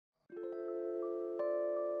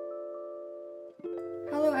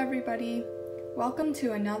Hello everybody, welcome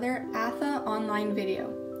to another ATHA online video.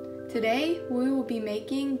 Today we will be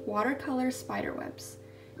making watercolor spiderwebs.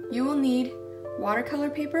 You will need watercolor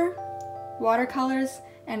paper, watercolors,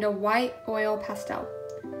 and a white oil pastel.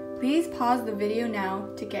 Please pause the video now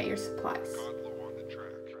to get your supplies.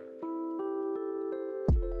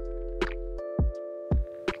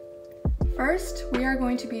 First, we are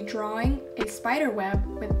going to be drawing a spider web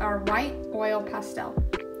with our white oil pastel.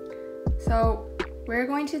 So we're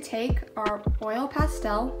going to take our oil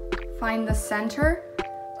pastel, find the center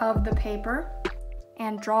of the paper,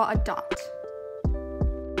 and draw a dot.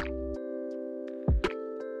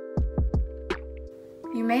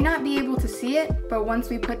 You may not be able to see it, but once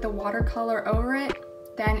we put the watercolor over it,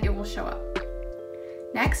 then it will show up.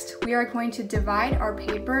 Next, we are going to divide our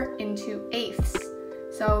paper into eighths.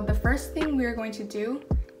 So the first thing we are going to do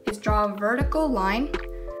is draw a vertical line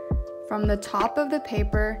from the top of the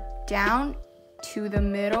paper down to the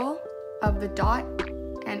middle of the dot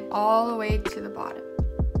and all the way to the bottom.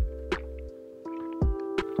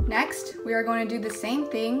 Next, we are going to do the same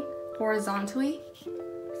thing horizontally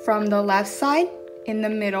from the left side in the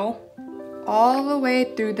middle all the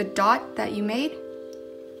way through the dot that you made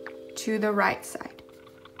to the right side.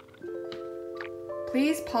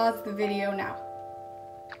 Please pause the video now.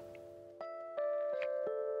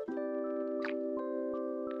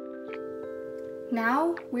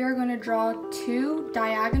 Now we are going to draw two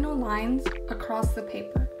diagonal lines across the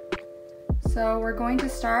paper. So we're going to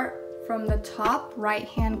start from the top right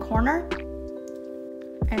hand corner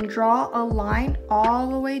and draw a line all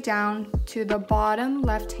the way down to the bottom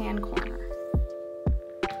left hand corner.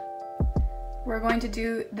 We're going to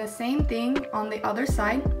do the same thing on the other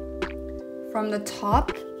side from the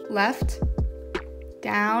top left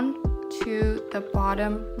down to the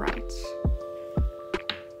bottom right.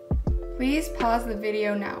 Please pause the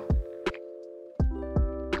video now.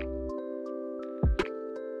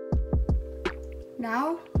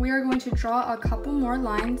 Now we are going to draw a couple more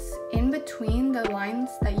lines in between the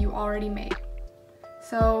lines that you already made.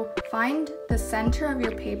 So find the center of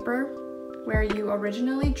your paper where you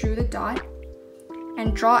originally drew the dot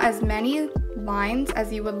and draw as many lines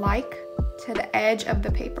as you would like to the edge of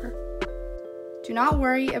the paper. Do not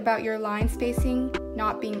worry about your line spacing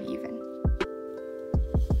not being even.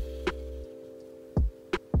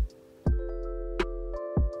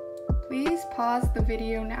 Please pause the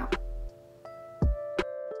video now.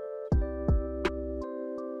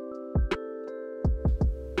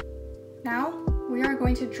 Now we are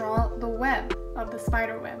going to draw the web of the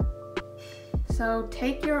spider web. So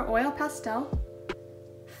take your oil pastel,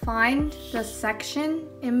 find the section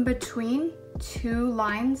in between two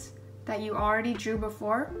lines that you already drew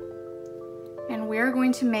before, and we are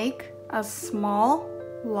going to make a small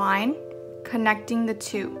line connecting the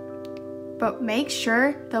two. But make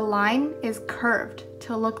sure the line is curved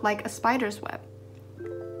to look like a spider's web.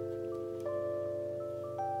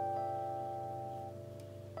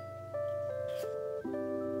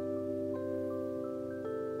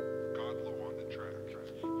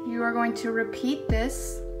 You are going to repeat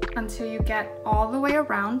this until you get all the way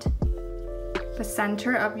around the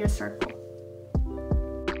center of your circle.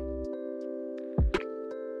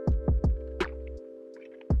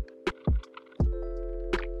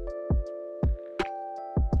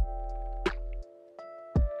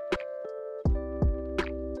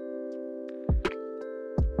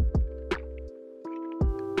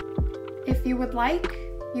 If you would like,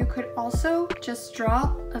 you could also just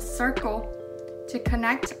draw a circle to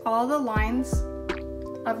connect all the lines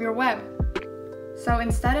of your web. So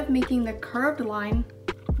instead of making the curved line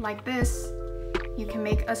like this, you can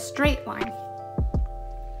make a straight line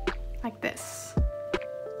like this,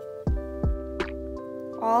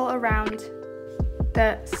 all around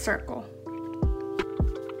the circle.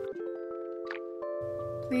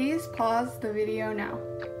 Please pause the video now.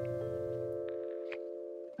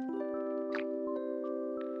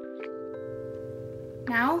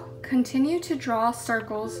 Now, continue to draw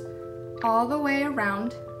circles all the way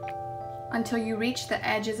around until you reach the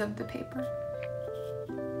edges of the paper.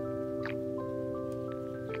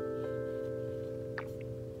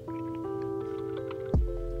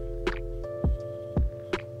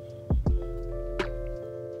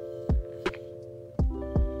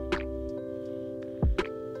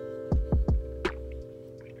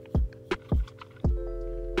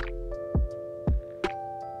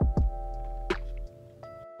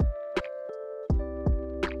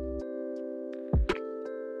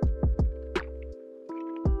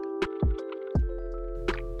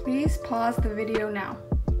 Please pause the video now.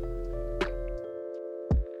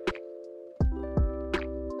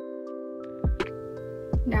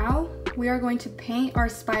 Now we are going to paint our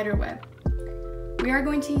spider web. We are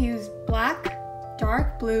going to use black,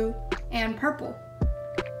 dark blue, and purple.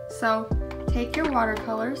 So take your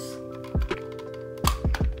watercolors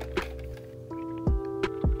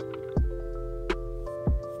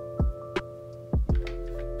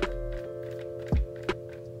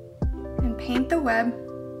and paint the web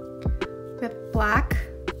with black,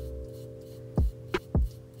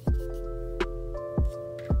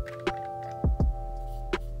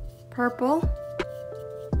 purple,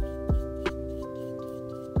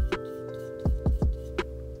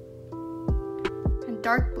 and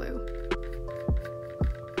dark blue.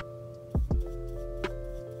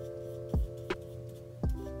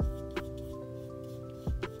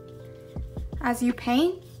 As you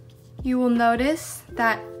paint, you will notice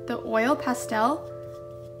that the oil pastel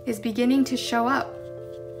is beginning to show up.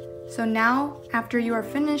 So now, after you are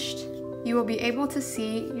finished, you will be able to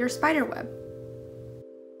see your spider web.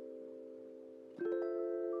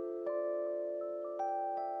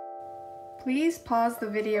 Please pause the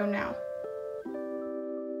video now.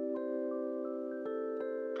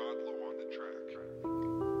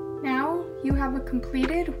 Now you have a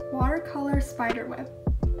completed watercolor spider web.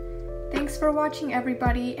 Thanks for watching,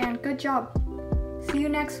 everybody, and good job. See you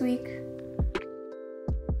next week.